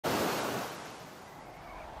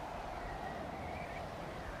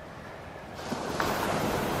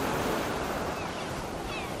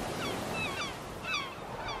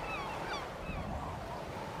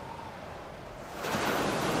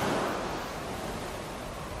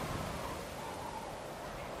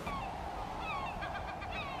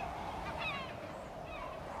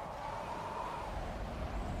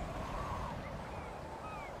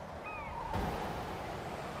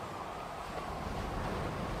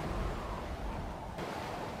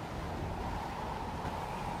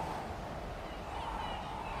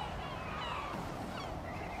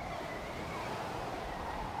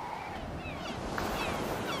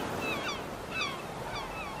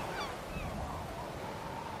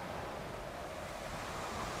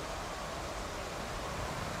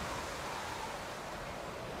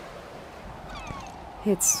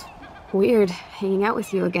It's weird hanging out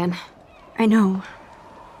with you again. I know.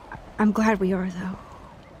 I'm glad we are, though.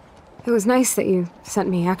 It was nice that you sent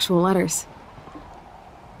me actual letters.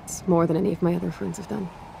 It's more than any of my other friends have done.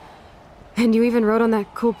 And you even wrote on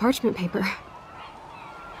that cool parchment paper.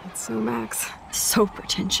 It's so Max. So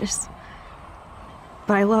pretentious.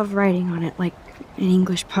 But I love writing on it like an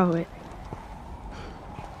English poet.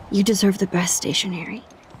 You deserve the best stationery.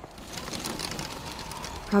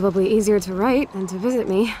 Probably easier to write than to visit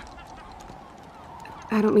me.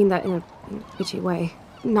 I don't mean that in a bitchy way.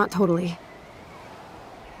 Not totally.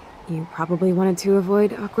 You probably wanted to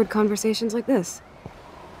avoid awkward conversations like this.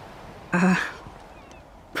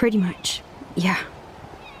 Pretty much, yeah.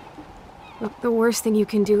 Look, the worst thing you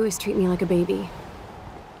can do is treat me like a baby.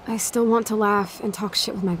 I still want to laugh and talk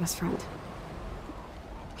shit with my best friend.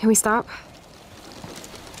 Can we stop?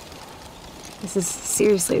 This is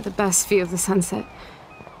seriously the best view of the sunset.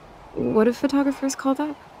 What do photographers call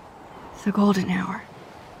that? The golden hour.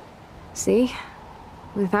 See?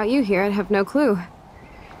 Without you here, I'd have no clue.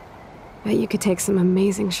 Bet you could take some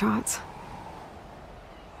amazing shots.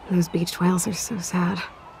 Those beached whales are so sad.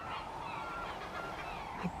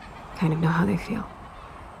 I kind of know how they feel.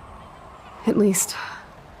 At least,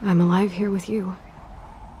 I'm alive here with you.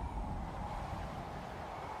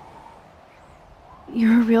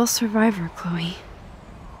 You're a real survivor, Chloe.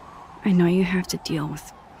 I know you have to deal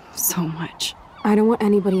with so much. I don't want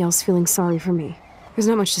anybody else feeling sorry for me. There's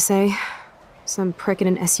not much to say. Some prick in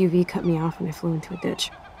an SUV cut me off when I flew into a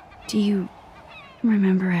ditch. Do you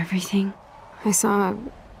remember everything? I saw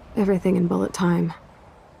everything in bullet time.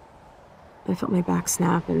 I felt my back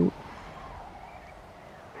snap, and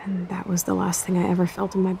that was the last thing I ever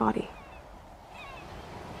felt in my body.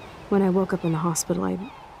 When I woke up in the hospital, I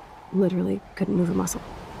literally couldn't move a muscle.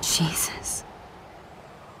 Jesus.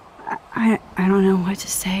 I don't know what to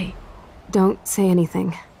say. Don't say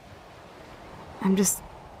anything. I'm just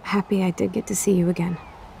happy I did get to see you again.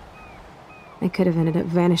 I could have ended up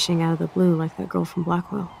vanishing out of the blue like that girl from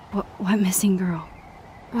Blackwell. What missing girl?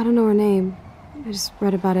 I don't know her name. I just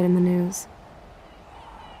read about it in the news.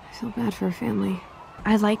 I feel bad for her family.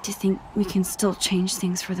 I'd like to think we can still change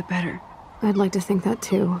things for the better. I'd like to think that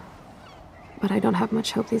too. But I don't have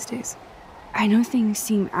much hope these days. I know things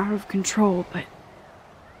seem out of control, but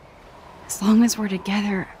as long as we're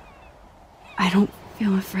together, I don't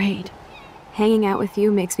feel afraid. Hanging out with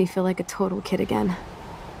you makes me feel like a total kid again.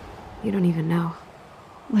 You don't even know.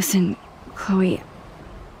 Listen, Chloe,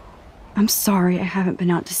 I'm sorry I haven't been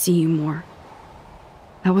out to see you more.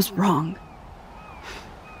 That was wrong.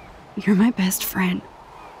 You're my best friend.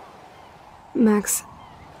 Max,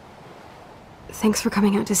 thanks for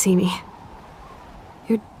coming out to see me.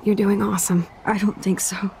 You're doing awesome. I don't think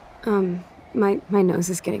so. My nose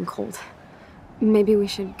is getting cold. Maybe we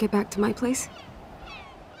should get back to my place?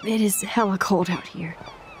 It is hella cold out here.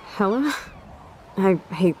 Hella? I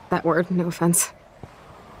hate that word, no offense.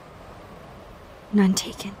 None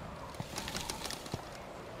taken.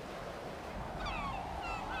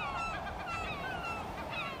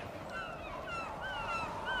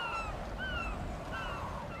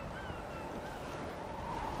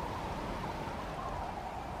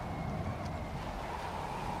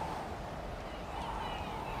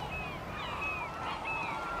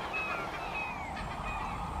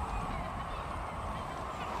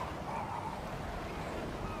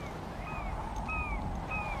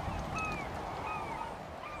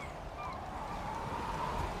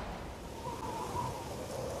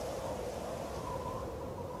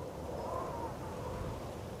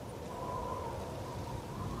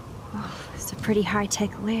 It's a pretty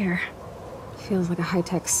high-tech lair. Feels like a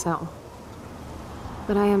high-tech cell.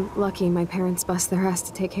 But I am lucky my parents bust their ass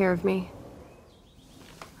to take care of me.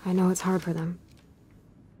 I know it's hard for them.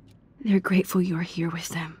 They're grateful you're here with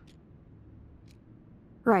them.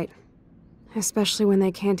 Right. Especially when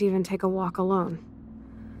they can't even take a walk alone.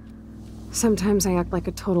 Sometimes I act like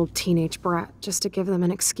a total teenage brat just to give them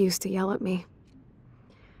an excuse to yell at me.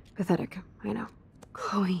 Pathetic, I know.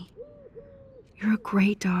 Chloe, you're a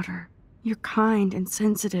great daughter. You're kind and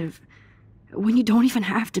sensitive, when you don't even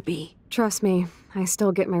have to be. Trust me, I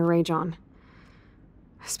still get my rage on.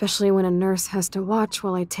 Especially when a nurse has to watch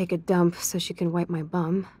while I take a dump so she can wipe my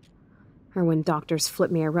bum. Or when doctors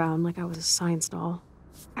flip me around like I was a science doll.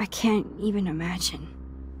 I can't even imagine.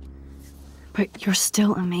 But you're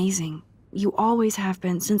still amazing. You always have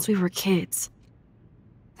been since we were kids.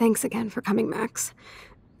 Thanks again for coming, Max.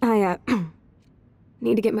 I,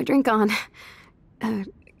 need to get my drink on.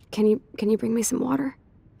 Can you bring me some water?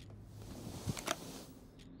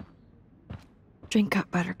 Drink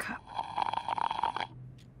up, Buttercup.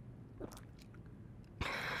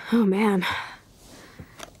 Oh man.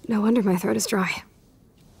 No wonder my throat is dry.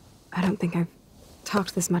 I don't think I've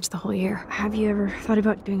talked this much the whole year. Have you ever thought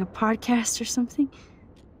about doing a podcast or something?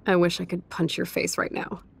 I wish I could punch your face right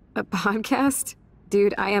now. A podcast?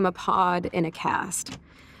 Dude, I am a pod in a cast.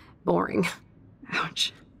 Boring.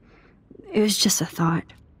 Ouch. It was just a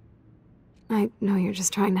thought. I know you're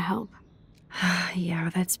just trying to help. Yeah,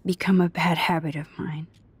 that's become a bad habit of mine.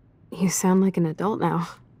 You sound like an adult now.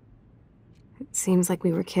 It seems like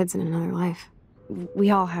we were kids in another life.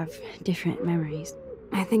 We all have different memories.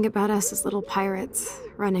 I think about us as little pirates,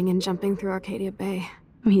 running and jumping through Arcadia Bay.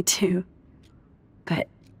 Me too. But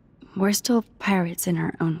we're still pirates in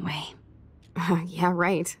our own way. Yeah,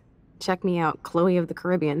 right. Check me out, Chloe of the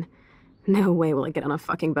Caribbean. No way will I get on a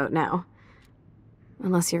fucking boat now.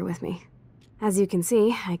 Unless you're with me. As you can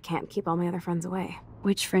see, I can't keep all my other friends away.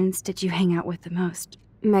 Which friends did you hang out with the most?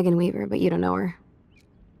 Megan Weaver, but you don't know her.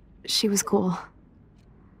 She was cool.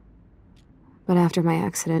 But after my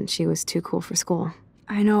accident, she was too cool for school.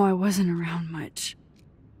 I know I wasn't around much.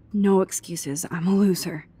 No excuses, I'm a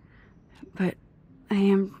loser. But I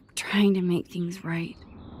am trying to make things right.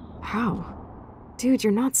 How? Dude,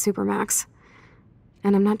 you're not Supermax.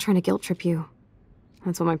 And I'm not trying to guilt trip you.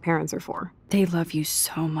 That's what my parents are for. They love you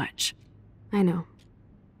so much. I know.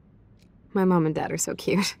 My mom and dad are so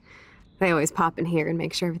cute. They always pop in here and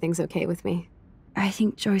make sure everything's okay with me. I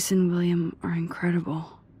think Joyce and William are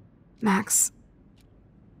incredible. Max,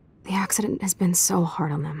 the accident has been so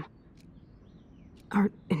hard on them. Our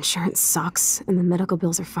insurance sucks, and the medical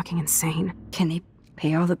bills are fucking insane. Can they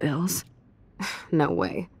pay all the bills? No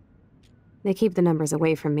way. They keep the numbers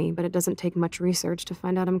away from me, but it doesn't take much research to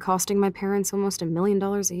find out I'm costing my parents almost $1 million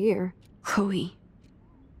a year. Chloe,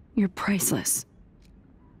 you're priceless.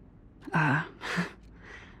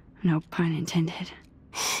 No pun intended.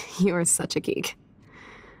 You're such a geek.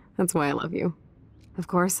 That's why I love you. Of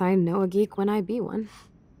course, I know a geek when I be one.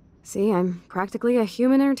 See, I'm practically a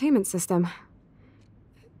human entertainment system.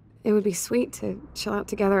 It would be sweet to chill out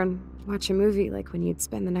together and watch a movie like when you'd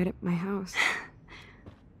spend the night at my house.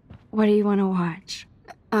 What do you want to watch?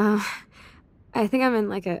 I think I'm in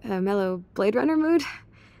like a mellow Blade Runner mood.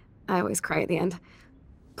 I always cry at the end.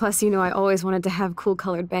 Plus, you know I always wanted to have cool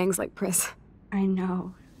colored bangs like Pris. I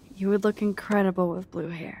know. You would look incredible with blue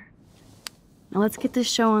hair. Now let's get this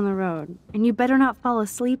show on the road. And you better not fall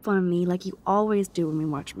asleep on me like you always do when we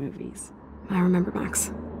watch movies. I remember, Max.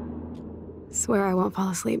 Swear I won't fall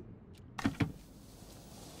asleep.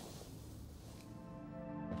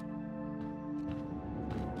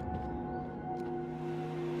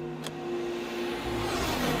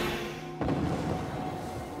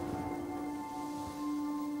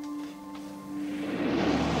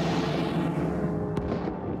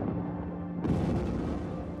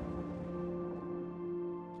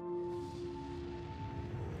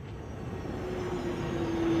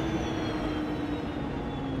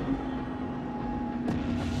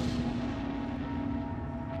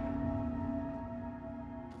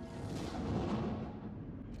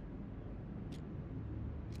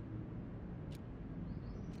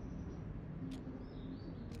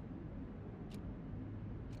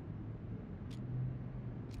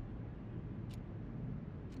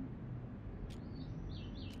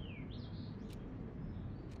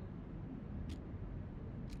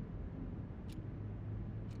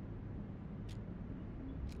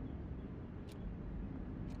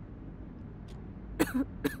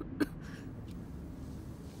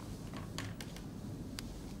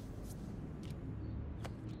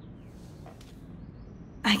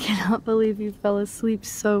 I cannot believe you fell asleep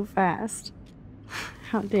so fast.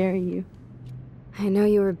 How dare you? I know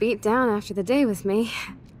you were beat down after the day with me,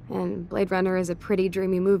 and Blade Runner is a pretty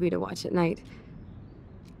dreamy movie to watch at night.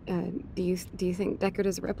 Do you think Deckard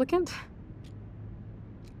is a replicant?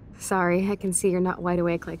 Sorry, I can see you're not wide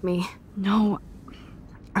awake like me. No,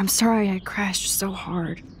 I'm sorry I crashed so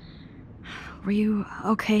hard. Were you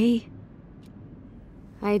okay?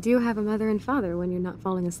 I do have a mother and father when you're not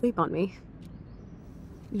falling asleep on me.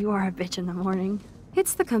 You are a bitch in the morning.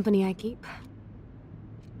 It's the company I keep.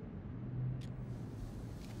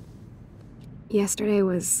 Yesterday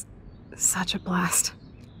was such a blast.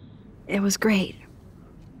 It was great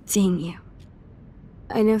seeing you.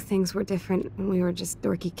 I know things were different when we were just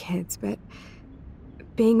dorky kids, but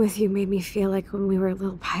being with you made me feel like when we were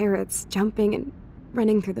little pirates, jumping and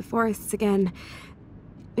running through the forests again.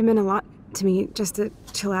 It meant a lot to me just to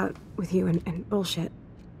chill out with you and bullshit.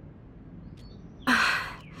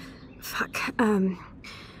 Fuck.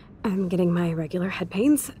 I'm getting my regular head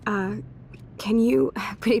pains. Can you,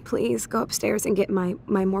 pretty please, go upstairs and get my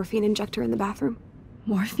morphine injector in the bathroom?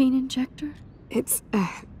 Morphine injector? It's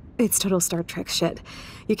total Star Trek shit.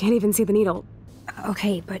 You can't even see the needle.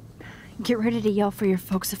 Okay, but get ready to yell for your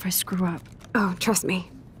folks if I screw up. Oh, trust me.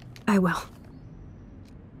 I will.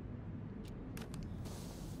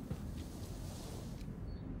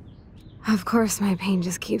 Of course, my pain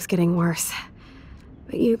just keeps getting worse.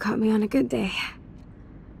 But you caught me on a good day.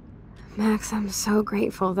 Max, I'm so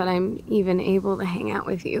grateful that I'm even able to hang out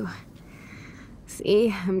with you.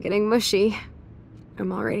 See, I'm getting mushy.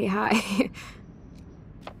 I'm already high.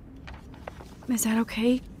 Is that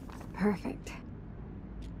okay? Perfect.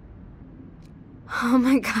 Oh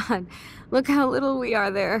my god, look how little we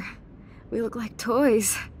are there. We look like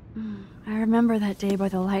toys. I remember that day by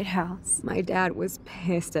the lighthouse. My dad was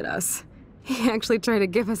pissed at us. He actually tried to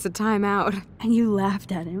give us a timeout. And you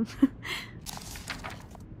laughed at him.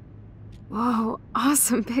 Whoa,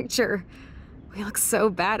 awesome picture. We look so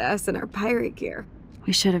badass in our pirate gear.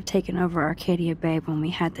 We should have taken over Arcadia Bay when we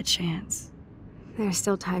had the chance. There's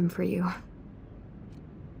still time for you.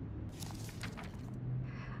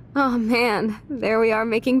 Oh man, there we are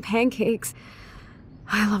making pancakes.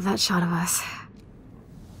 I love that shot of us.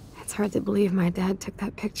 It's hard to believe my dad took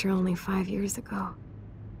that picture only 5 years ago.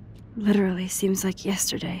 Literally seems like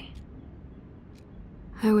yesterday.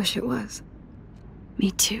 I wish it was.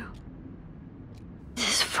 Me too.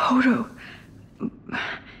 This photo...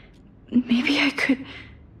 Maybe I could...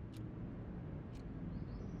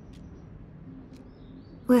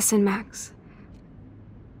 Listen, Max.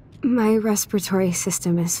 My respiratory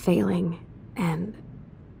system is failing, and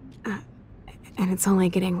it's only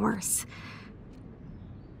getting worse.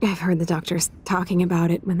 I've heard the doctors talking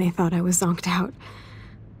about it when they thought I was zonked out.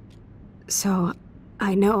 So,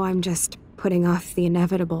 I know I'm just putting off the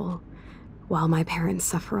inevitable while my parents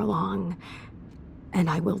suffer along, and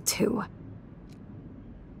I will too.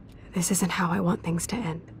 This isn't how I want things to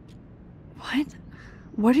end. What?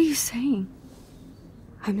 What are you saying?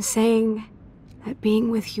 I'm saying that being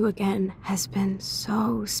with you again has been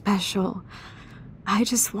so special. I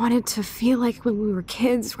just wanted to feel like when we were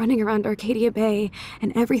kids running around Arcadia Bay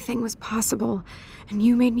and everything was possible, and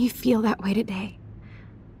you made me feel that way today.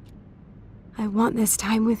 I want this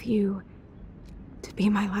time with you to be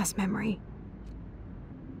my last memory.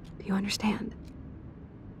 Do you understand?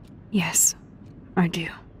 Yes, I do.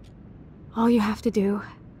 All you have to do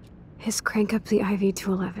is crank up the IV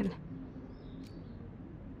to 11.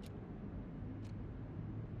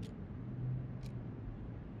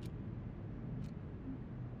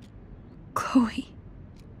 Chloe.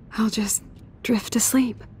 I'll just drift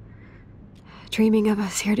asleep, dreaming of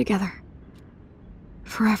us here together.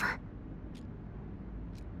 Forever.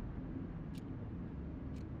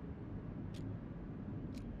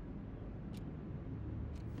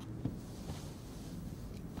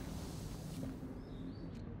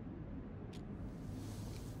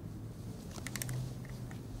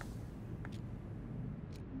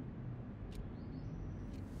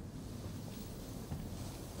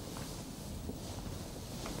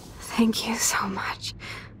 Thank you so much.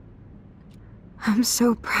 I'm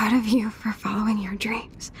so proud of you for following your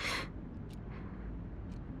dreams.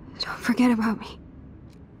 Don't forget about me.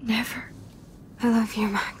 Never. I love you,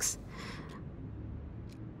 Max.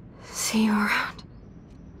 See you around.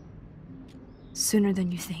 Sooner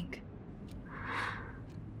than you think.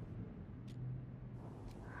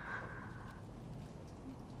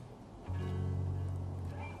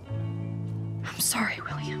 I'm sorry,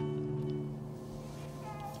 William.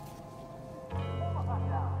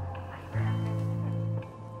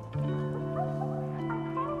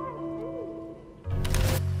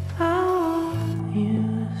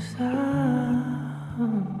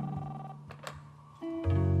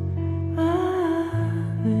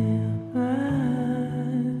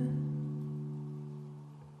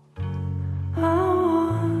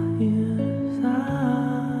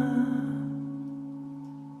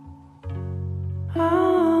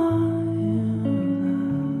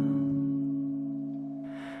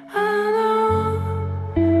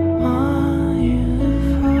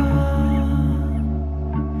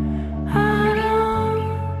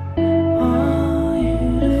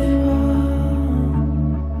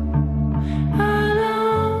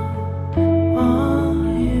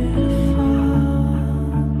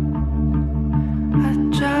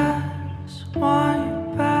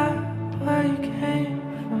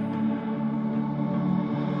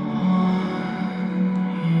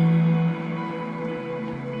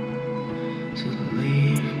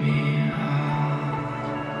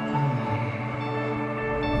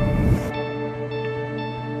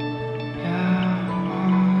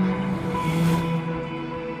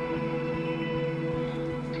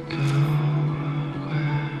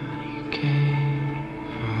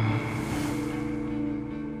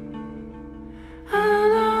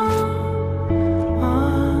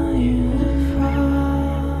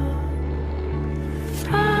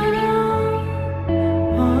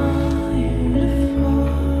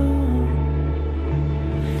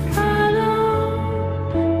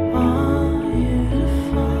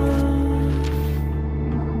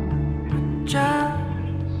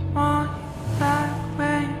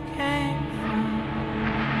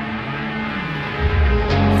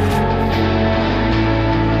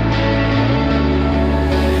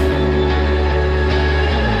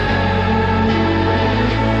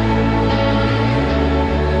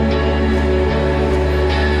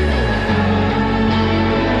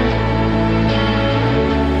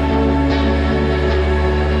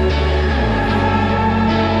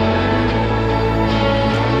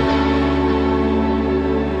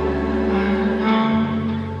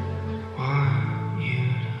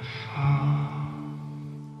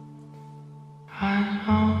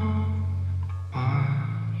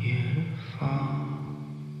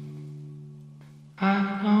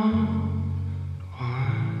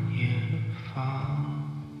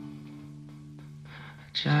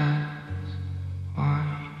 Just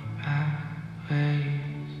want back where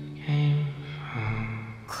you came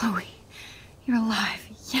from. Chloe, you're alive.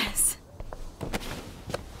 Yes.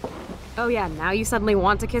 Oh yeah, now you suddenly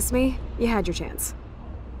want to kiss me? You had your chance.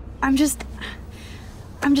 I'm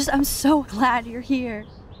so glad you're here.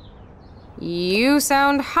 You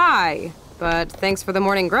sound high, but thanks for the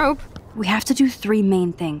morning grope. We have to do 3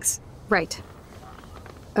 main things. Right.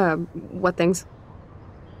 What things?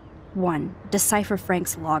 1, decipher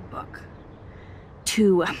Frank's logbook.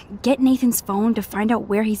 2, get Nathan's phone to find out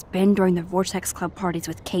where he's been during the Vortex Club parties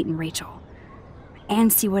with Kate and Rachel.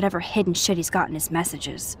 And see whatever hidden shit he's got in his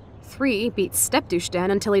messages. 3, beat Stepdouche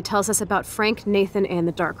Dan until he tells us about Frank, Nathan, and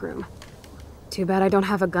the dark room. Too bad I don't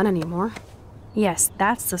have a gun anymore. Yes,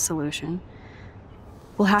 that's the solution.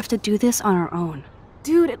 We'll have to do this on our own.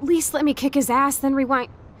 Dude, at least let me kick his ass, then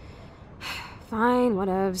rewind. Fine,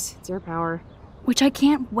 whatevs. It's your power. Which I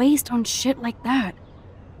can't waste on shit like that.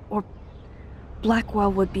 Or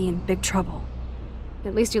Blackwell would be in big trouble.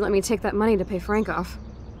 At least you let me take that money to pay Frank off.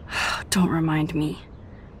 Don't remind me.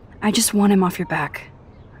 I just want him off your back.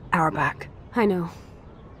 Our back. I know.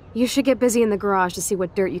 You should get busy in the garage to see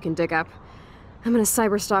what dirt you can dig up. I'm gonna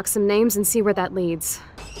cyberstalk some names and see where that leads.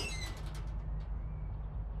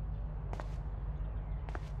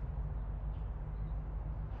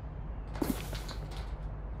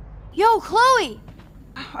 Yo, Chloe!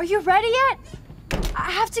 Are you ready yet? I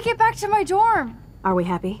have to get back to my dorm. Are we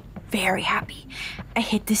happy? Very happy. I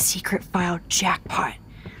hit the secret file jackpot.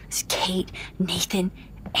 It's Kate, Nathan,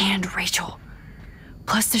 and Rachel.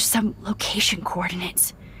 Plus there's some location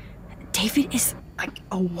coordinates. David is like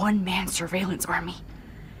a one-man surveillance army.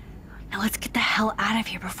 Now let's get the hell out of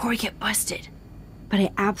here before we get busted. But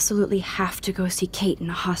I absolutely have to go see Kate in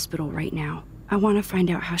the hospital right now. I want to find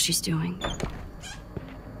out how she's doing.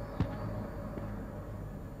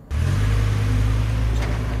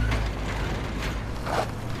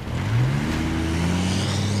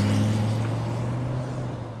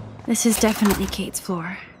 This is definitely Kate's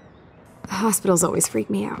floor. Hospitals always freak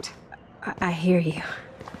me out. I hear you.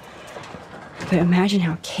 But imagine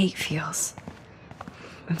how Kate feels.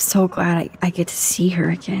 I'm so glad I get to see her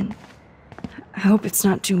again. I hope it's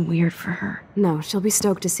not too weird for her. No, she'll be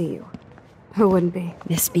stoked to see you. Who wouldn't be?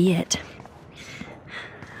 This be it.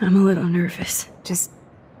 I'm a little nervous. Just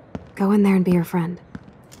go in there and be your friend.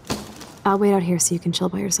 I'll wait out here so you can chill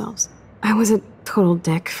by yourselves. I was a total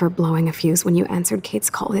dick for blowing a fuse when you answered Kate's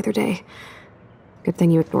call the other day. Good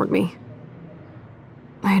thing you ignored me.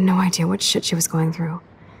 I had no idea what shit she was going through.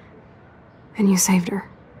 And you saved her.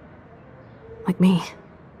 Like me.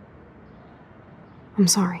 I'm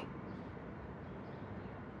sorry.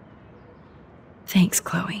 Thanks,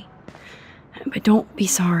 Chloe. But don't be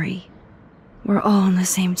sorry. We're all on the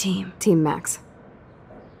same team. Team Max.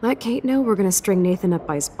 Let Kate know we're gonna string Nathan up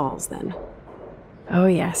by his balls then. Oh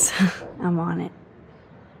yes, I'm on it.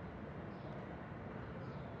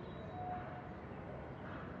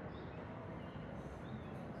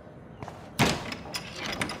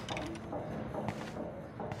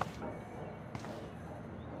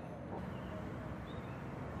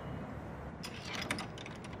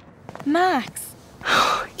 Max,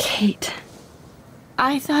 Kate.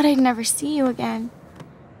 I thought I'd never see you again.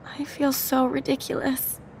 I feel so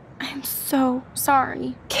ridiculous. I'm so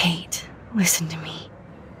sorry. Kate, listen to me.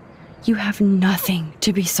 You have nothing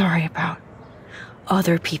to be sorry about.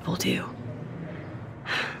 Other people do.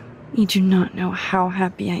 You do not know how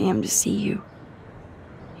happy I am to see you.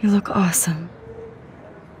 You look awesome.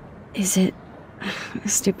 Is it a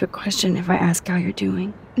stupid question if I ask how you're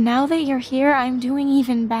doing? Now that you're here, I'm doing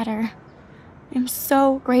even better. I'm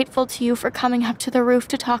so grateful to you for coming up to the roof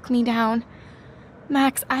to talk me down.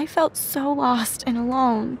 Max, I felt so lost and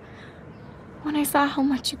alone. When I saw how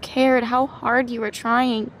much you cared, how hard you were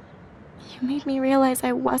trying, you made me realize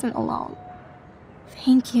I wasn't alone.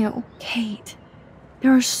 Thank you. Kate,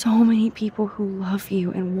 there are so many people who love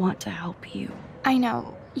you and want to help you. I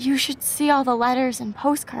know. You should see all the letters and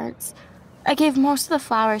postcards. I gave most of the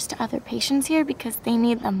flowers to other patients here because they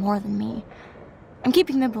need them more than me. I'm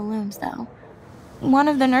keeping the balloons, though. One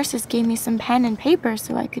of the nurses gave me some pen and paper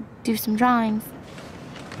so I could do some drawings.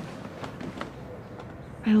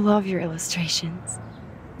 I love your illustrations.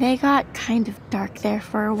 They got kind of dark there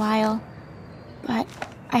for a while. But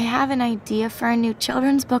I have an idea for a new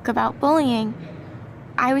children's book about bullying.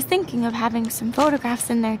 I was thinking of having some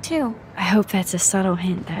photographs in there, too. I hope that's a subtle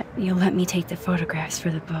hint that you'll let me take the photographs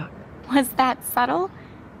for the book. Was that subtle?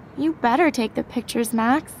 You better take the pictures,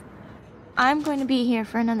 Max. I'm going to be here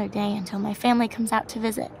for another day until my family comes out to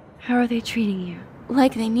visit. How are they treating you?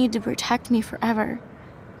 Like they need to protect me forever.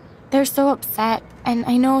 They're so upset, and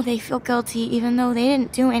I know they feel guilty even though they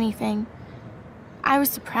didn't do anything. I was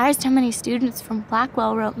surprised how many students from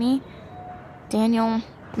Blackwell wrote me. Daniel,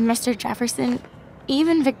 Mr. Jefferson,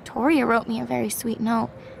 even Victoria wrote me a very sweet note.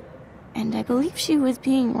 And I believe she was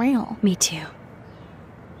being real. Me too.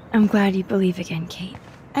 I'm glad you believe again, Kate.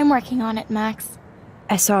 I'm working on it, Max.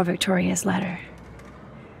 I saw Victoria's letter.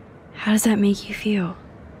 How does that make you feel?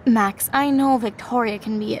 Max, I know Victoria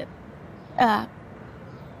can be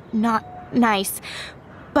not nice,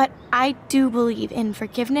 but I do believe in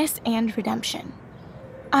forgiveness and redemption.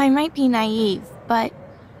 I might be naive, but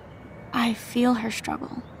I feel her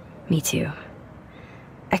struggle. Me too.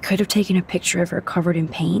 I could have taken a picture of her covered in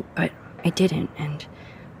paint, but I didn't, and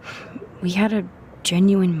we had a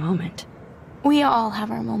genuine moment. We all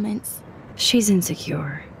have our moments. She's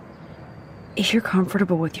insecure. If you're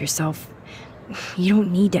comfortable with yourself, you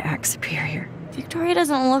don't need to act superior. Victoria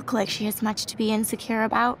doesn't look like she has much to be insecure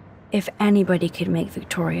about. If anybody could make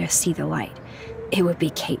Victoria see the light, it would be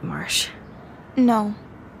Kate Marsh. No.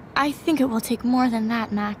 I think it will take more than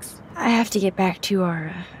that, Max. I have to get back to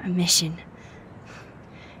our mission.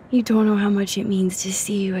 You don't know how much it means to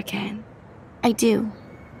see you again. I do.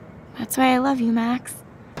 That's why I love you, Max.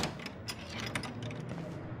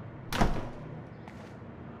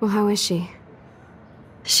 Well, how is she?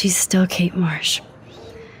 She's still Kate Marsh.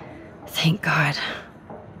 Thank God.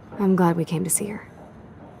 I'm glad we came to see her.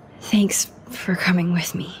 Thanks for coming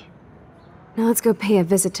with me. Now let's go pay a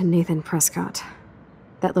visit to Nathan Prescott.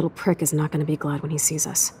 That little prick is not going to be glad when he sees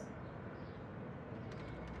us.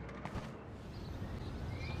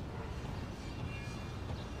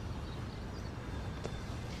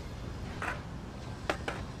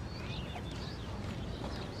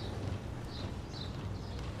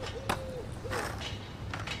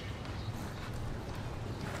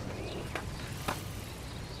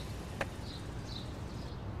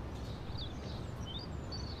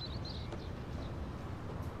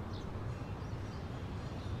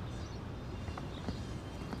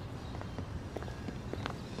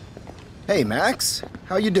 Hey, Max.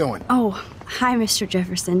 How you doing? Oh, hi, Mr.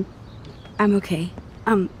 Jefferson. I'm okay.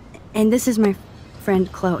 And this is my friend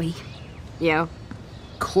Chloe. Yo.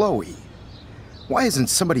 Chloe. Why isn't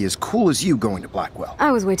somebody as cool as you going to Blackwell?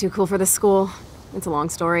 I was way too cool for this school. It's a long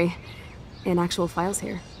story. In actual files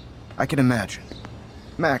here. I can imagine.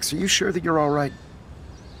 Max, are you sure that you're all right?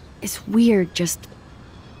 It's weird just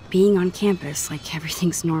being on campus like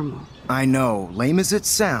everything's normal. I know. Lame as it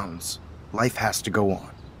sounds, life has to go on.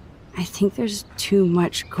 I think there's too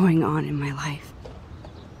much going on in my life.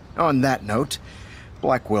 On that note,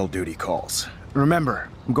 Blackwell duty calls. Remember,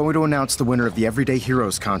 I'm going to announce the winner of the Everyday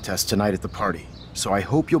Heroes contest tonight at the party, so I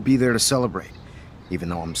hope you'll be there to celebrate, even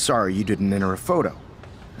though I'm sorry you didn't enter a photo.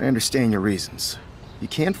 I understand your reasons. You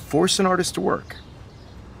can't force an artist to work.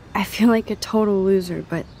 I feel like a total loser,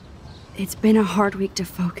 but it's been a hard week to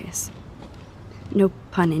focus. No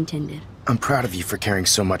pun intended. I'm proud of you for caring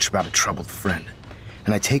so much about a troubled friend.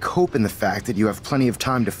 And I take hope in the fact that you have plenty of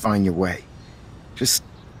time to find your way. Just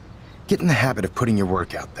get in the habit of putting your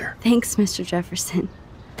work out there. Thanks, Mr. Jefferson.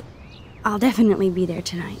 I'll definitely be there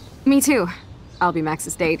tonight. Me too. I'll be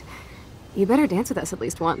Max's date. You better dance with us at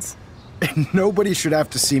least once. Nobody should have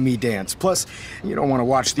to see me dance. Plus, you don't want to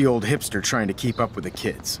watch the old hipster trying to keep up with the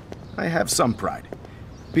kids. I have some pride.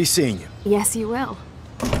 Be seeing you. Yes, you will.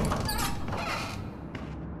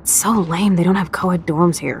 It's so lame they don't have co-ed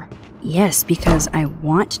dorms here. Yes, because I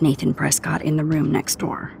want Nathan Prescott in the room next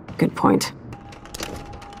door. Good point.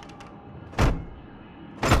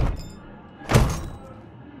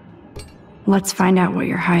 Let's find out what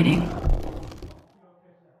you're hiding.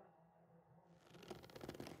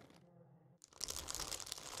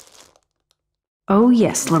 Oh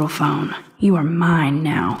yes, little phone. You are mine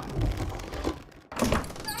now.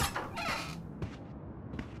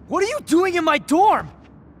 What are you doing in my dorm?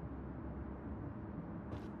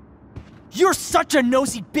 You're such a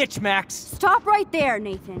nosy bitch, Max! Stop right there,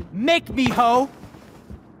 Nathan. Make me, ho!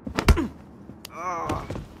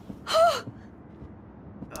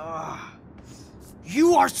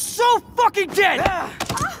 You are so fucking dead!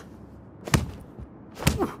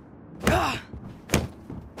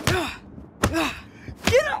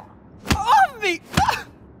 Get off me!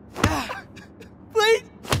 Please!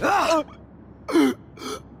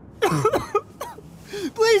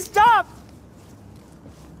 Please stop!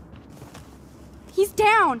 He's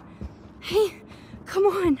down! Hey, come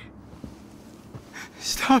on.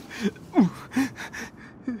 Stop.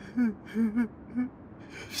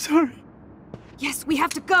 Sorry. Yes, we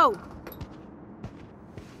have to go!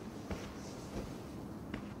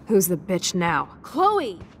 Who's the bitch now?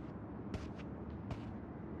 Chloe!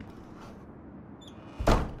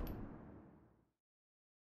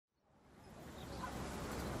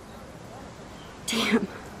 Damn,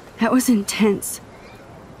 that was intense.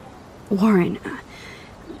 Warren,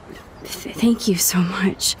 thank you so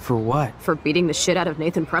much. For what? For beating the shit out of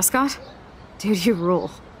Nathan Prescott? Dude, you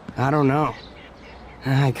rule. I don't know.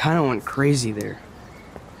 I kind of went crazy there.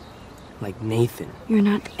 Like Nathan. You're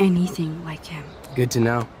not anything like him. Good to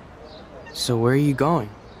know. So where are you going?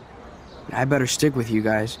 I better stick with you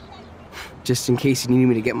guys. Just in case you need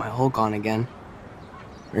me to get my Hulk on again.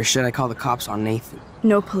 Or should I call the cops on Nathan?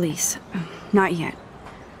 No police. Not yet.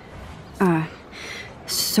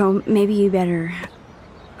 So maybe you better,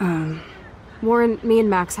 Warren, me and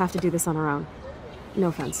Max have to do this on our own. No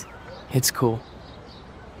offense. It's cool.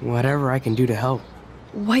 Whatever I can do to help.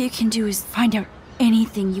 What you can do is find out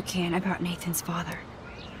anything you can about Nathan's father.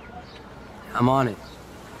 I'm on it.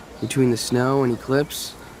 Between the snow and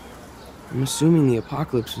eclipse, I'm assuming the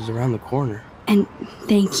apocalypse is around the corner. And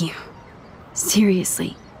thank you.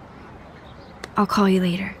 Seriously. I'll call you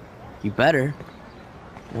later. You better.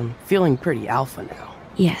 I'm feeling pretty alpha now.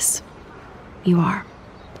 Yes, you are.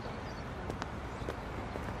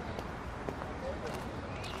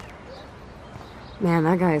 Man,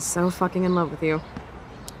 that guy is so fucking in love with you.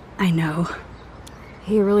 I know.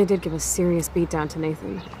 He really did give a serious beatdown to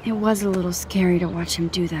Nathan. It was a little scary to watch him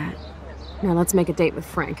do that. Now let's make a date with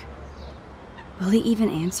Frank. Will he even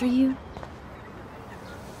answer you?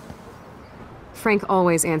 Frank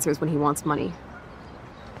always answers when he wants money.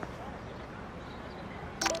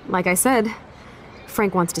 Like I said,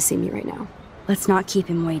 Frank wants to see me right now. Let's not keep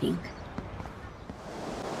him waiting.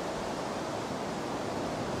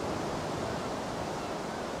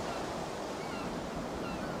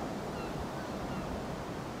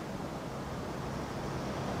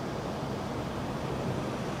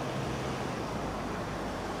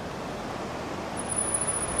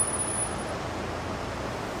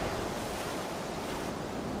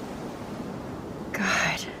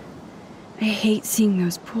 God, I hate seeing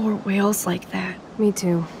those poor whales like that. Me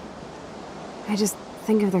too. I just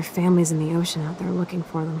think of their families in the ocean out there looking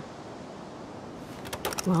for them.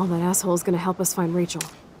 Well, that asshole's gonna help us find Rachel.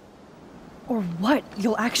 Or what?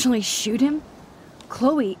 You'll actually shoot him?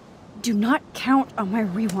 Chloe, do not count on my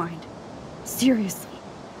rewind. Seriously.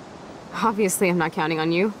 Obviously, I'm not counting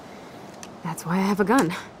on you. That's why I have a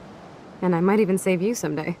gun. And I might even save you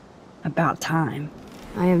someday. About time.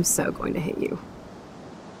 I am so going to hit you.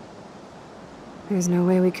 There's no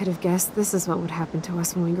way we could have guessed this is what would happen to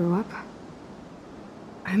us when we grew up.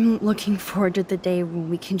 I'm looking forward to the day when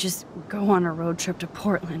we can just go on a road trip to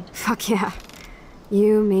Portland. Fuck yeah.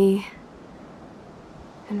 You, me,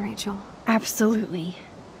 and Rachel. Absolutely.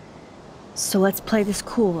 So let's play this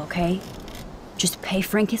cool, okay? Just pay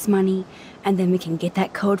Frank his money, and then we can get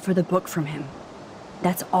that code for the book from him.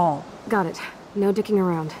 That's all. Got it. No dicking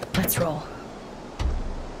around. Let's roll.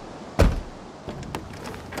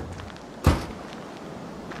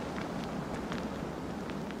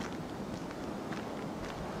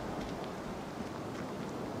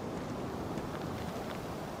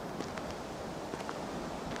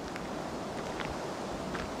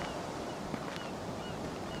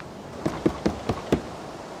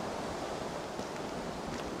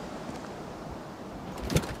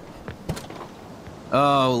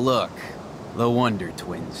 Oh, look. The Wonder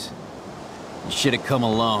Twins. You should have come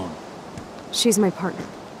alone. She's my partner.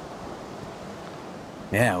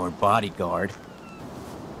 Yeah, or bodyguard.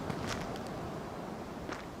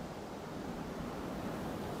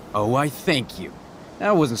 Oh, I thank you.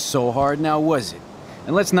 That wasn't so hard now, was it?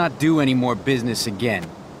 And let's not do any more business again.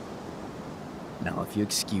 Now, if you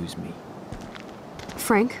excuse me.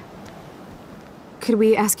 Frank? Could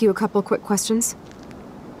we ask you a couple quick questions?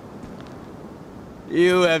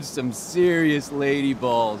 You have some serious lady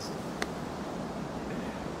balls.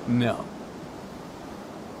 No.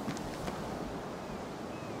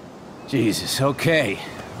 Jesus, okay.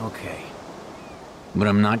 But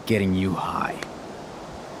I'm not getting you high.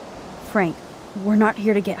 Frank, we're not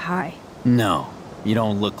here to get high. No, you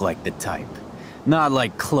don't look like the type. Not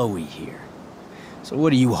like Chloe here. So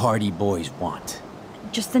what do you hardy boys want?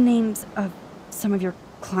 Just the names of some of your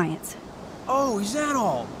clients. Oh, is that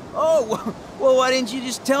all? Oh, well, why didn't you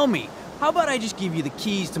just tell me? How about I just give you the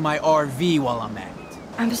keys to my RV while I'm at it?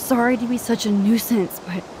 I'm sorry to be such a nuisance,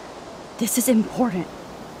 but this is important.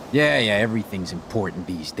 Yeah, everything's important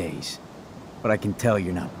these days. But I can tell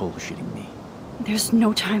you're not bullshitting me. There's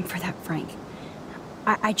no time for that, Frank.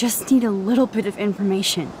 I just need a little bit of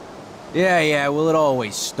information. Yeah, well, it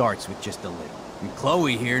always starts with just a little. And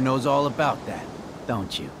Chloe here knows all about that,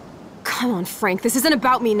 don't you? Come on, Frank. This isn't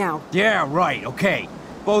about me now. Yeah, right, okay.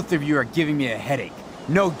 Both of you are giving me a headache.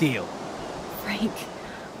 No deal. Frank,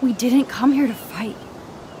 we didn't come here to fight.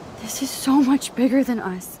 This is so much bigger than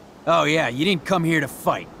us. Oh yeah, you didn't come here to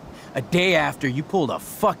fight. A day after, you pulled a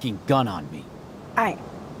fucking gun on me. I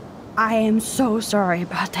am so sorry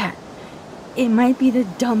about that. It might be the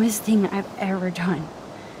dumbest thing I've ever done.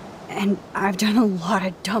 And I've done a lot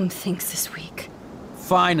of dumb things this week.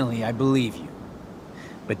 Finally, I believe you.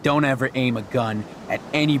 But don't ever aim a gun at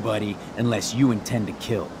anybody unless you intend to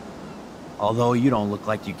kill. Although you don't look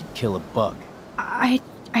like you could kill a bug. I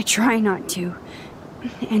try not to.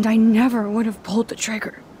 And I never would have pulled the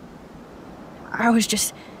trigger. I was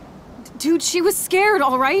just... Dude, she was scared,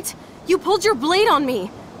 all right? You pulled your blade on me.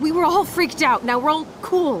 We were all freaked out. Now we're all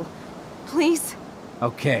cool. Please?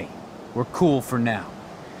 Okay, we're cool for now.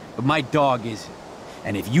 But my dog isn't.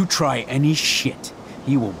 And if you try any shit,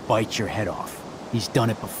 he will bite your head off. He's done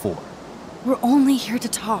it before. We're only here to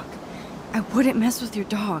talk. I wouldn't mess with your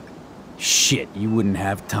dog. Shit, you wouldn't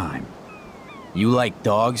have time. You like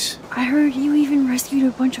dogs? I heard you even rescued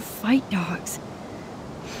a bunch of fight dogs.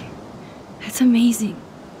 That's amazing.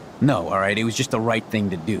 No, alright, it was just the right thing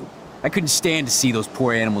to do. I couldn't stand to see those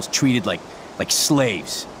poor animals treated like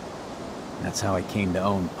slaves. That's how I came to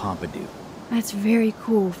own Pompidou. That's very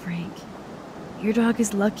cool, Frank. Your dog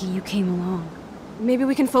is lucky you came along. Maybe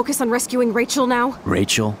we can focus on rescuing Rachel now?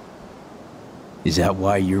 Rachel? Is that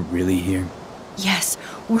why you're really here? Yes,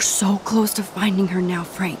 we're so close to finding her now,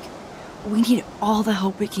 Frank. We need all the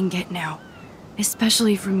help we can get now.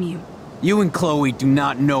 Especially from you. You and Chloe do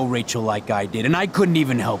not know Rachel like I did, and I couldn't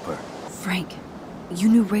even help her. Frank, you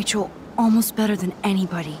knew Rachel almost better than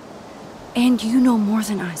anybody. And you know more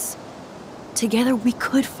than us. Together we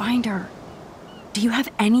could find her. Do you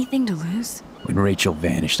have anything to lose? When Rachel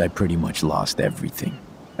vanished, I pretty much lost everything.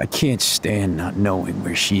 I can't stand not knowing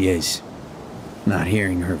where she is. Not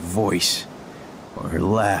hearing her voice or her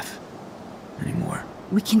laugh anymore.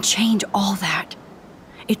 We can change all that.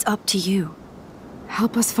 It's up to you.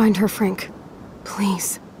 Help us find her, Frank.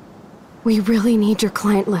 Please. We really need your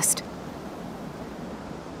client list.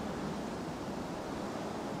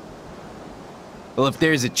 Well, if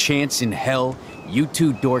there's a chance in hell, you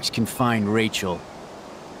two dorks can find Rachel,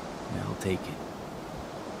 I'll take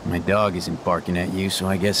it. My dog isn't barking at you, so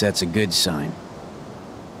I guess that's a good sign.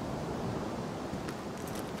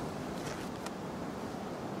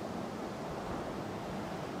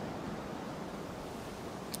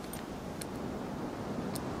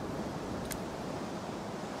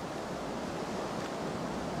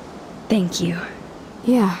 Thank you.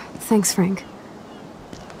 Yeah, thanks, Frank.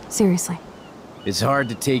 Seriously. It's hard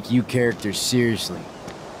to take you characters seriously,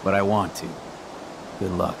 but I want to.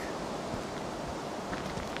 Good luck.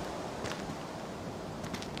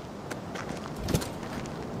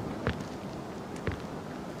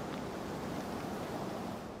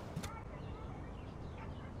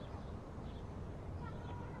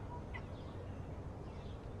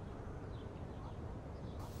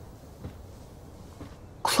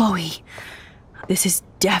 Chloe, this is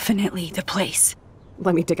definitely the place.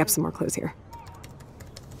 Let me dig up some more clues here.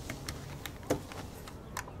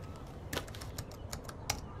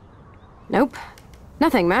 Nope.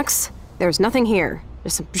 Nothing, Max. There's nothing here.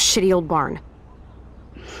 Just some shitty old barn.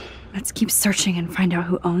 Let's keep searching and find out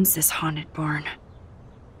who owns this haunted barn.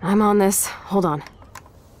 I'm on this. Hold on.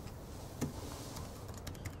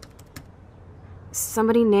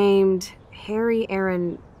 Somebody named Harry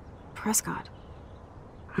Aaron Prescott.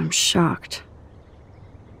 I'm shocked.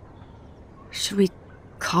 Should we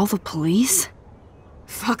call the police?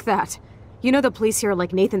 Fuck that. You know the police here are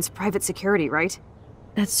like Nathan's private security, right?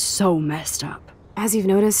 That's so messed up. As you've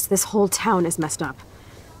noticed, this whole town is messed up.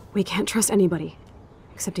 We can't trust anybody,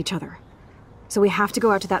 except each other. So we have to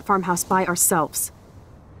go out to that farmhouse by ourselves.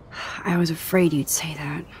 I was afraid you'd say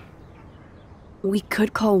that. We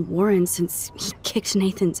could call Warren since he kicked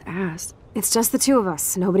Nathan's ass. It's just the two of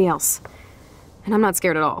us, nobody else. And I'm not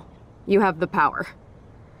scared at all. You have the power.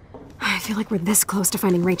 I feel like we're this close to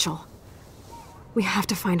finding Rachel. We have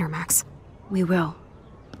to find her, Max. We will.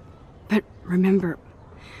 But remember,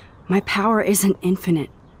 my power isn't infinite.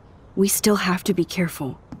 We still have to be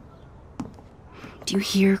careful. Do you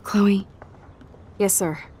hear, Chloe? Yes,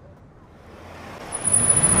 sir.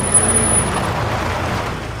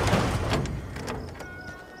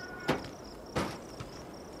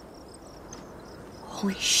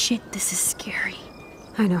 Holy shit, this is scary.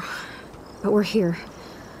 I know. But we're here.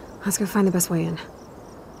 Let's go find the best way in.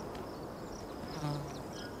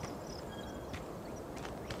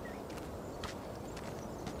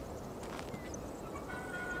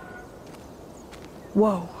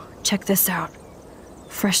 Whoa, check this out.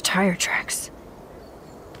 Fresh tire tracks.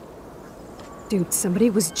 Dude, somebody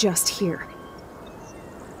was just here.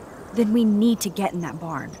 Then we need to get in that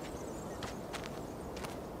barn.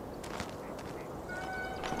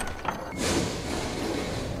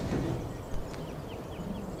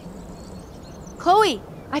 Chloe,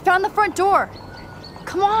 I found the front door.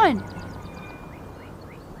 Come on.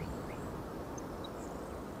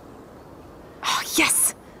 Oh,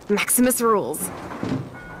 yes! Maximus rules.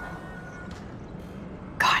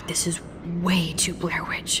 God, this is way too Blair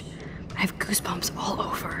Witch. I have goosebumps all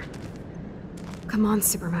over. Come on,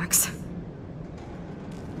 Supermax.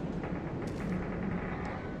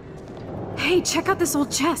 Hey, check out this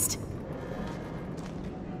old chest.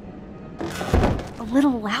 A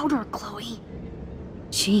little louder, Chloe.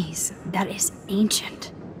 Jeez, that is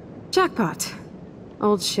ancient. Jackpot.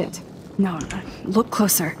 Old shit. No, look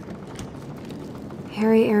closer.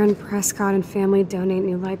 Harry Aaron Prescott and family donate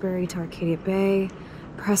new library to Arcadia Bay.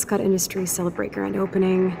 Prescott Industries celebrate grand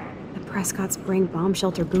opening. The Prescotts bring bomb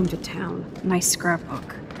shelter boom to town. Nice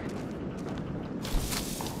scrapbook.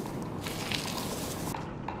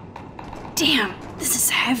 Damn, this is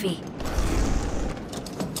heavy.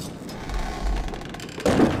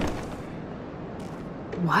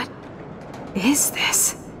 What is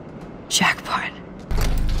this? Jackpot.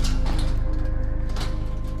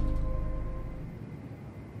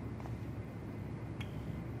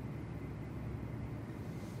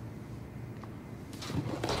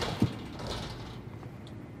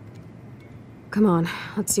 Come on,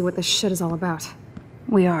 let's see what this shit is all about.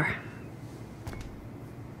 We are.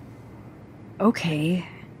 Okay.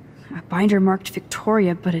 A binder marked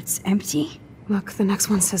Victoria, but it's empty. Look, the next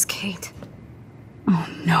one says Kate. Oh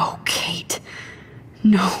no, Kate.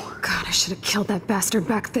 No. God, I should have killed that bastard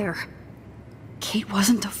back there. Kate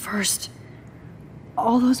wasn't the first.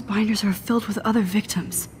 All those binders are filled with other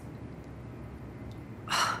victims.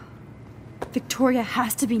 Victoria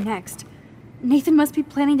has to be next. Nathan must be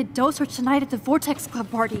planning to dose her tonight at the Vortex Club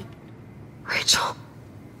party. Rachel.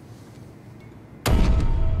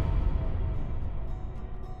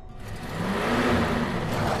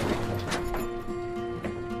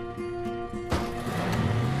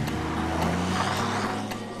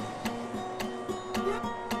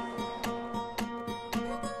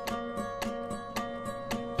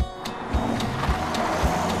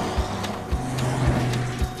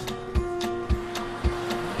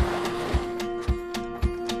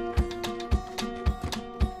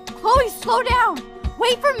 Chloe, slow down!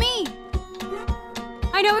 Wait for me!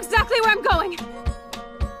 I know exactly where I'm going.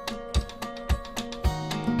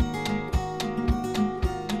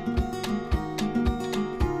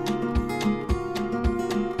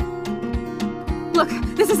 Look,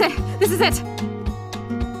 this is it. This is it.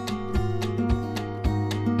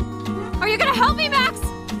 Are you gonna help me, Max?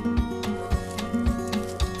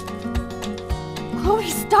 Chloe,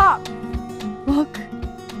 stop! Look.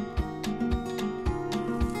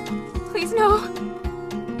 Please, no.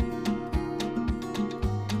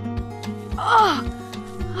 Oh,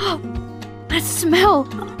 that smell!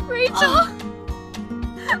 Rachel!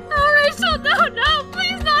 No, Rachel, no,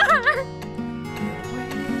 please not her!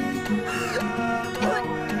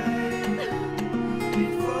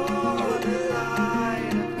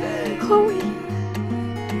 Chloe.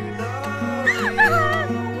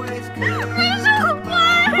 Rachel,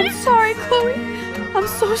 what? I'm sorry, Chloe. I'm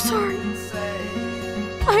so sorry.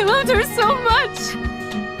 I loved her so much!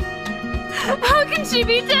 How can she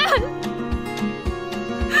be dead?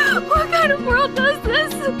 What kind of world does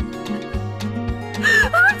this? Who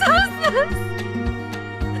does this?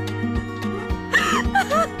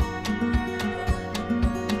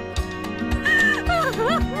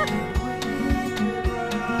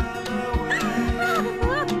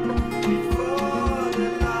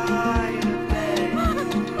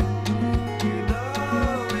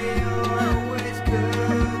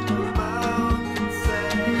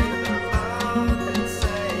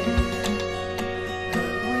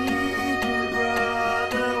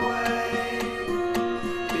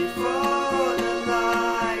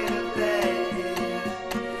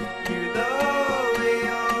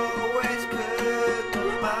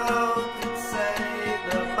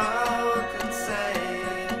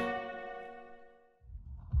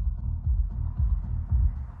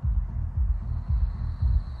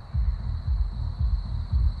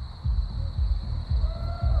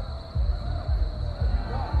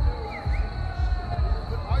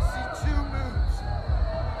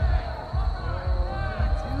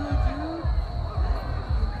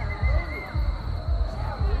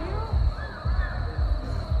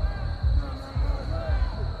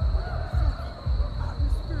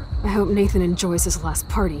 I hope Nathan enjoys his last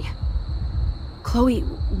party. Chloe,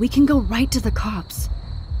 we can go right to the cops.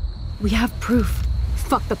 We have proof.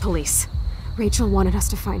 Fuck the police. Rachel wanted us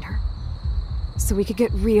to find her. So we could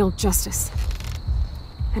get real justice.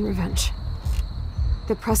 And revenge.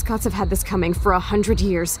 The Prescotts have had this coming for 100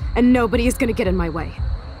 years, and nobody is gonna get in my way.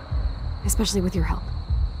 especially with your help.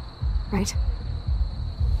 Right?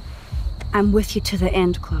 I'm with you to the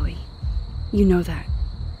end, Chloe. You know that.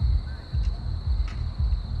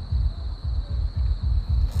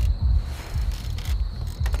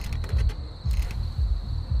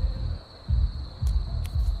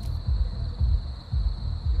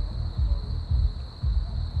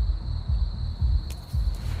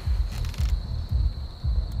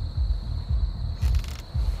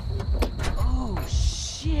 Oh,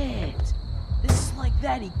 shit! This is like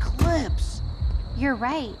that eclipse! You're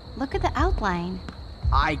right. Look at the outline.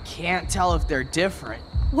 I can't tell if they're different.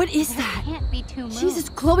 What is There that? can't be two moons. Jesus,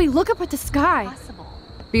 Chloe, look up at the sky. Possible.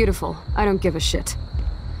 Beautiful. I don't give a shit.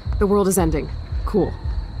 The world is ending. Cool.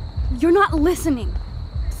 You're not listening.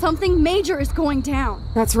 Something major is going down.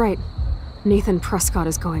 That's right. Nathan Prescott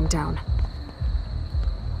is going down.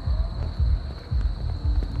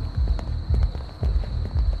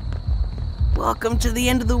 Welcome to the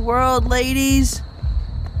end of the world, ladies.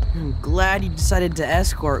 I'm glad you decided to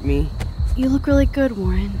escort me. You look really good,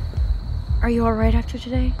 Warren. Are you alright after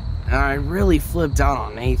today? I really flipped out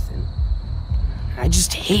on Nathan. I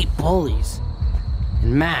just hate bullies.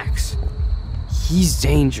 And Max, he's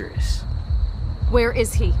dangerous. Where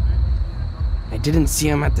is he? I didn't see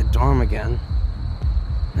him at the dorm again.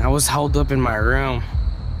 I was held up in my room.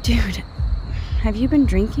 Dude, have you been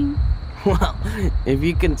drinking? Well, if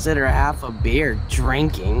you consider half a beer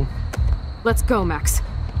drinking. Let's go, Max.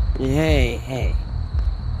 Hey.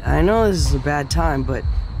 I know this is a bad time, but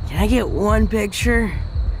can I get one picture?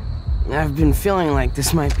 I've been feeling like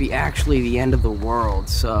this might be actually the end of the world,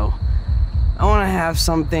 so I want to have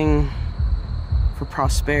something for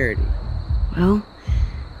prosperity. Well,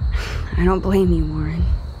 I don't blame you, Warren.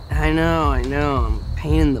 I know, I'm a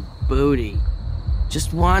pain in the booty.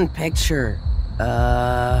 Just one picture.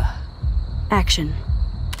 Action.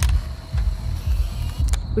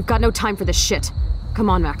 We've got no time for this shit. Come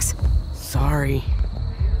on, Max. Sorry.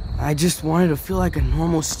 I just wanted to feel like a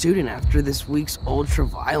normal student after this week's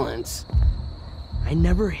ultra-violence. I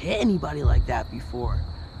never hit anybody like that before.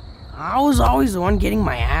 I was always the one getting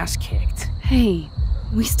my ass kicked. Hey,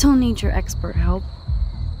 we still need your expert help.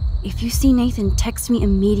 If you see Nathan, text me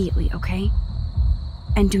immediately, okay?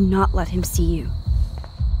 And do not let him see you.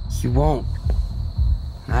 He won't.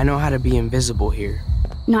 I know how to be invisible here.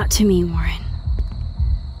 Not to me, Warren.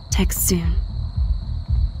 Text soon.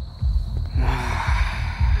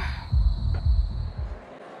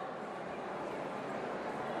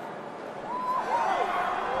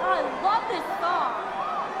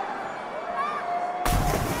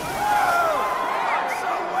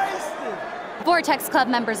 Vortex Club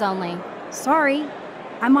members only. Sorry,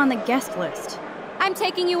 I'm on the guest list. I'm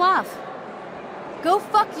taking you off. Go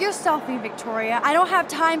fuck yourself, Victoria. I don't have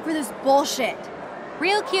time for this bullshit.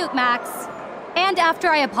 Real cute, Max. And after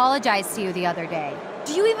I apologized to you the other day.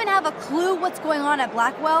 Do you even have a clue what's going on at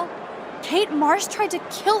Blackwell? Kate Marsh tried to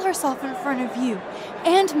kill herself in front of you.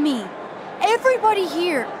 And me. Everybody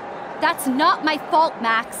here. That's not my fault,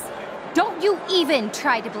 Max. Don't you even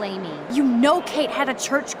try to blame me. You know Kate had a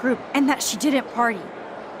church group and that she didn't party.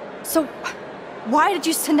 So, why did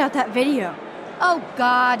you send out that video? Oh,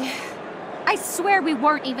 God. I swear we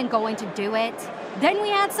weren't even going to do it. Then we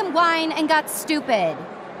had some wine and got stupid.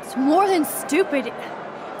 It's more than stupid.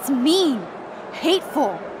 It's mean.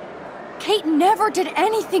 Hateful. Kate never did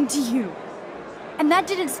anything to you. And that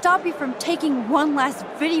didn't stop you from taking one last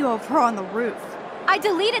video of her on the roof. I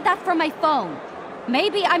deleted that from my phone.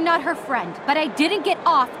 Maybe I'm not her friend, but I didn't get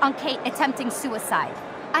off on Kate attempting suicide.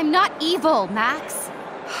 I'm not evil, Max.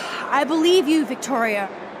 I believe you, Victoria,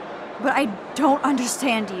 but I don't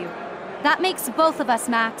understand you. That makes both of us,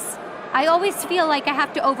 Max. I always feel like I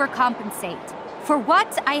have to overcompensate. For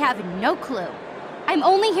what? I have no clue. I'm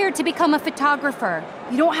only here to become a photographer.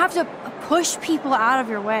 You don't have to push people out of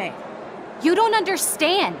your way. You don't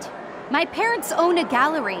understand. My parents own a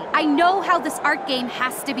gallery. I know how this art game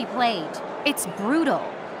has to be played. It's brutal.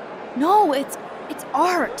 No, it's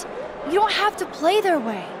art. You don't have to play their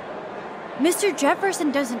way. Mr.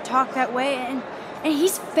 Jefferson doesn't talk that way, and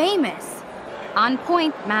he's famous. On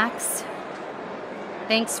point, Max.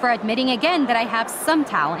 Thanks for admitting again that I have some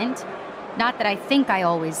talent. Not that I think I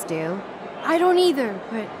always do. I don't either,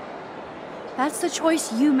 but that's the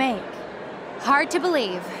choice you make. Hard to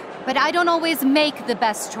believe, but I don't always make the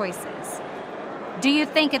best choices. Do you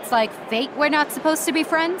think it's like fate we're not supposed to be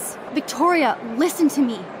friends? Victoria, listen to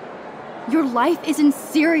me. Your life is in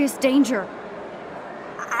serious danger.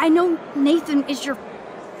 I know Nathan is your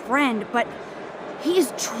friend, but he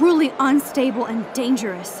is truly unstable and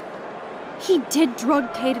dangerous. He did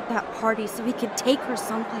drug Kate at that party so he could take her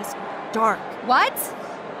someplace dark. What?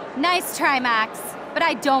 Nice try, Max. But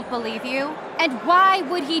I don't believe you. And why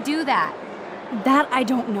would he do that? That I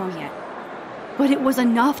don't know yet. But it was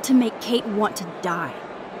enough to make Kate want to die.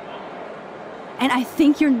 And I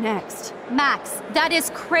think you're next. Max, that is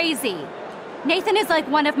crazy. Nathan is like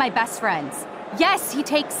one of my best friends. Yes, he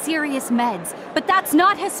takes serious meds, but that's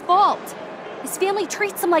not his fault. His family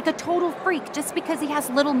treats him like a total freak just because he has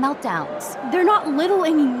little meltdowns. They're not little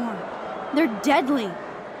anymore. They're deadly.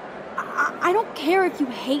 I don't care if you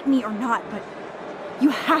hate me or not, but you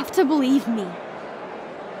have to believe me.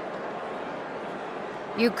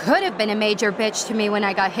 You could have been a major bitch to me when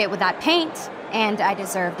I got hit with that paint, and I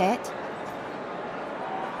deserved it.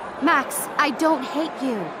 Max, I don't hate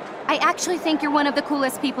you. I actually think you're one of the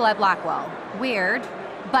coolest people at Blackwell. Weird,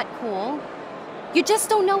 but cool. You just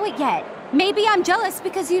don't know it yet. Maybe I'm jealous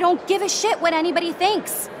because you don't give a shit what anybody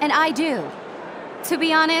thinks, and I do. To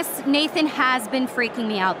be honest, Nathan has been freaking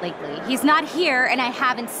me out lately. He's not here, and I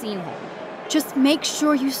haven't seen him. Just make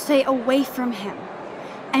sure you stay away from him.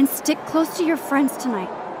 And stick close to your friends tonight,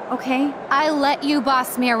 okay? I let you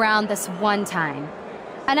boss me around this one time.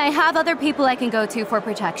 And I have other people I can go to for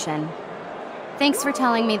protection. Thanks for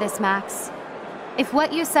telling me this, Max. If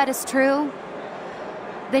what you said is true,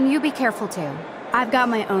 then you be careful too. I've got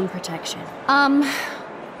my own protection.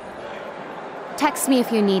 Text me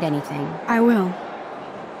if you need anything. I will.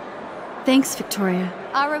 Thanks, Victoria.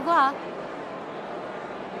 Au revoir.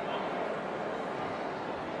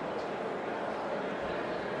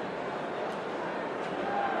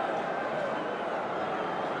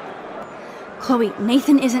 Chloe,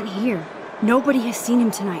 Nathan isn't here. Nobody has seen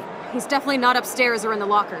him tonight. He's definitely not upstairs or in the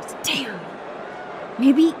lockers. Damn.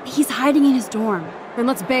 Maybe he's hiding in his dorm. Then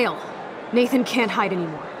let's bail. Nathan can't hide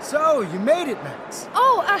anymore. So, you made it, Max.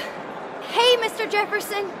 Oh, hey, Mr.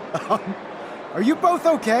 Jefferson. Are you both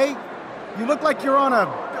okay? You look like you're on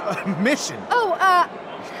a mission. Oh,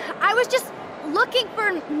 I was just looking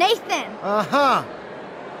for Nathan. Uh-huh.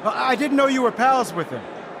 I didn't know you were pals with him.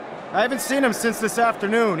 I haven't seen him since this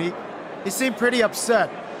afternoon. He seemed pretty upset.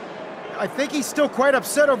 I think he's still quite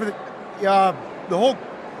upset over the whole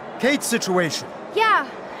Kate situation. Yeah,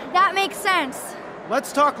 that makes sense.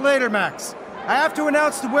 Let's talk later, Max. I have to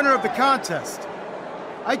announce the winner of the contest.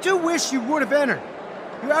 I do wish you would have entered.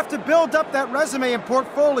 You have to build up that resume and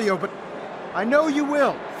portfolio, but I know you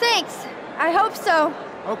will. Thanks. I hope so.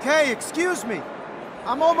 Okay, excuse me.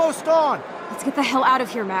 I'm almost on. Let's get the hell out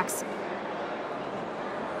of here, Max.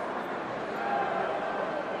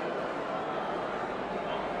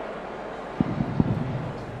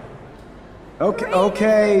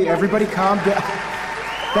 Okay, everybody calm down.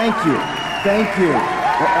 Thank you.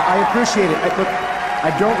 I appreciate it. Look,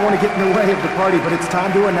 I don't want to get in the way of the party, but it's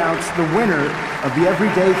time to announce the winner of the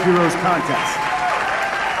Everyday Heroes contest.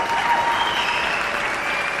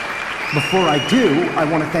 Before I do, I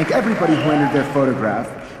want to thank everybody who entered their photograph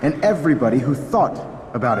and everybody who thought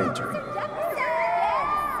about entering.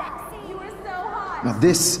 Now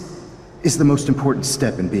this is the most important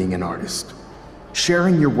step in being an artist.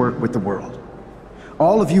 Sharing your work with the world.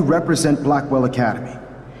 All of you represent Blackwell Academy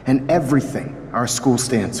and everything our school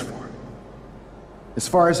stands for. As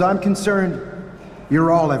far as I'm concerned,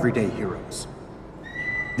 you're all everyday heroes.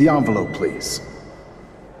 The envelope, please.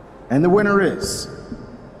 And the winner is...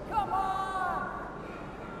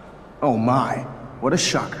 Oh my, what a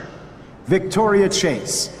shocker. Victoria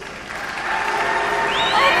Chase.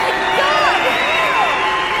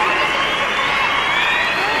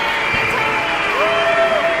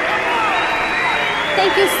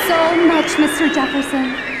 Thank you so much, Mr.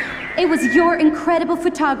 Jefferson. It was your incredible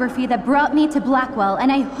photography that brought me to Blackwell,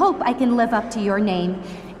 and I hope I can live up to your name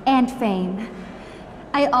and fame.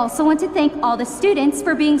 I also want to thank all the students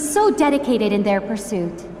for being so dedicated in their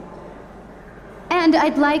pursuit. And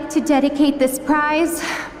I'd like to dedicate this prize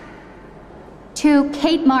to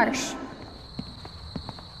Kate Marsh.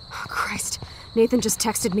 Oh, Christ. Nathan just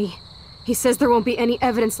texted me. He says there won't be any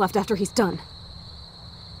evidence left after he's done.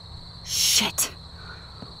 Shit.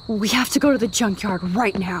 We have to go to the junkyard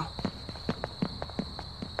right now.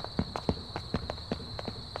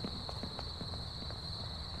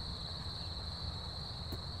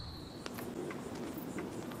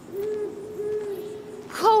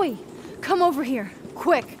 Chloe, come over here,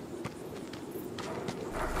 quick.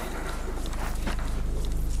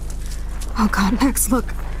 Oh God, Max,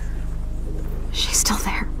 look. She's still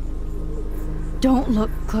there. Don't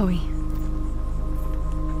look, Chloe.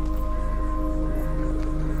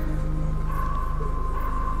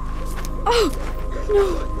 Oh,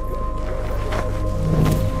 no.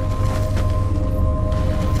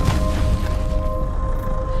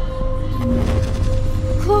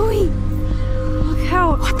 Chloe! Look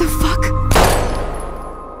out! What the fuck?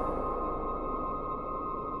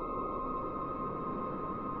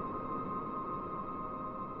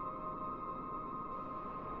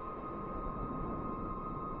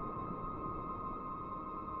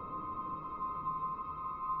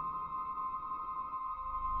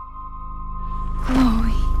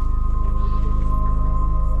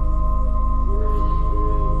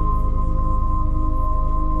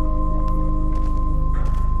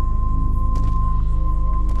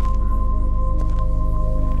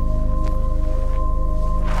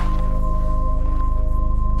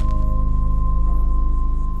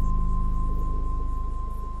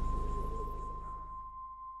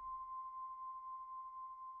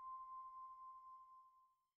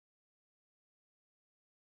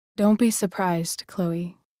 Don't be surprised,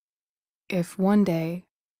 Chloe, if one day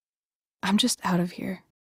I'm just out of here.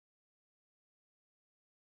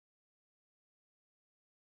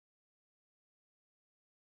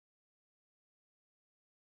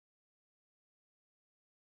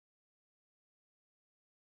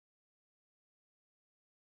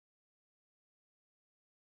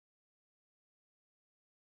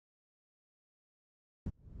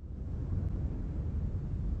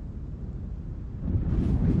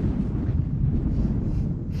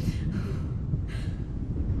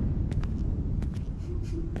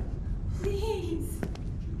 Please.